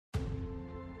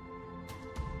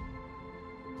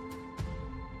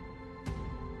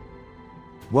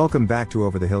Welcome back to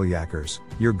Over the Hill Yackers,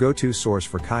 your go-to source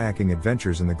for kayaking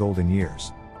adventures in the golden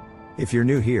years. If you're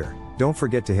new here, don't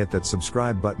forget to hit that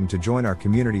subscribe button to join our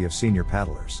community of senior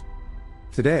paddlers.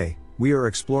 Today, we are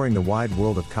exploring the wide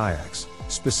world of kayaks,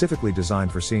 specifically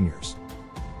designed for seniors.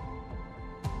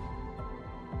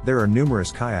 There are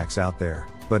numerous kayaks out there,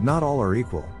 but not all are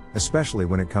equal, especially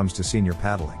when it comes to senior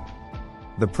paddling.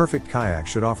 The perfect kayak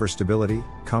should offer stability,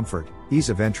 comfort, ease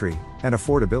of entry, and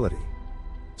affordability.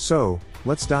 So,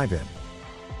 let's dive in.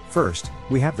 First,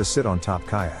 we have the sit-on-top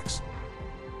kayaks.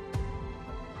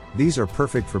 These are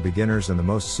perfect for beginners and the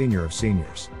most senior of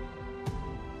seniors.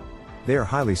 They are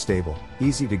highly stable,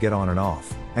 easy to get on and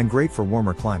off, and great for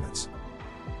warmer climates.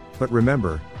 But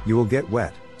remember, you will get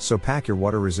wet, so pack your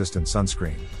water-resistant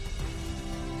sunscreen.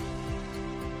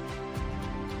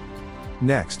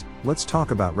 Next, let's talk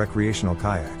about recreational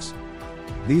kayaks.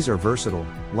 These are versatile,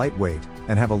 lightweight,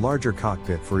 and have a larger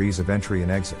cockpit for ease of entry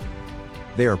and exit.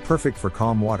 They are perfect for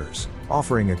calm waters,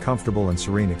 offering a comfortable and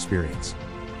serene experience.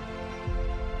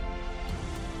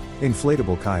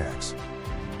 Inflatable kayaks.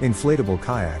 Inflatable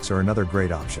kayaks are another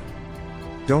great option.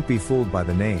 Don't be fooled by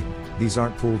the name, these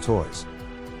aren't pool toys.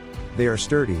 They are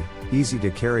sturdy, easy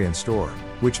to carry and store,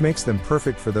 which makes them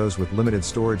perfect for those with limited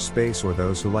storage space or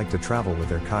those who like to travel with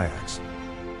their kayaks.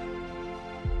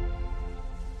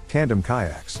 Tandem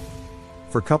kayaks.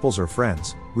 For couples or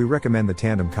friends, we recommend the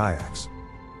tandem kayaks.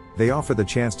 They offer the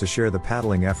chance to share the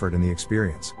paddling effort and the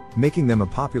experience, making them a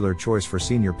popular choice for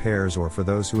senior pairs or for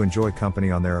those who enjoy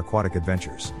company on their aquatic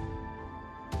adventures.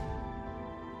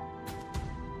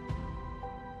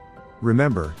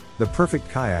 Remember, the perfect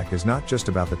kayak is not just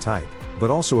about the type, but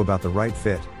also about the right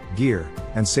fit, gear,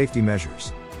 and safety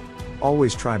measures.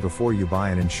 Always try before you buy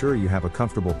and ensure you have a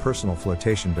comfortable personal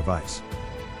flotation device.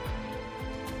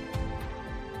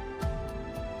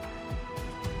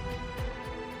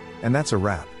 And that's a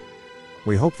wrap.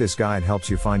 We hope this guide helps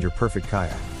you find your perfect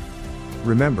kayak.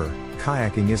 Remember,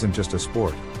 kayaking isn't just a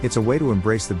sport, it's a way to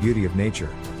embrace the beauty of nature,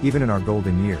 even in our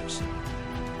golden years.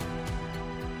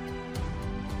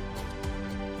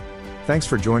 Thanks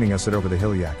for joining us at Over the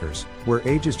Hill Yackers, where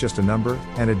age is just a number,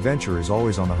 and adventure is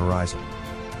always on the horizon.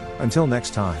 Until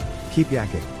next time, keep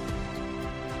yakking.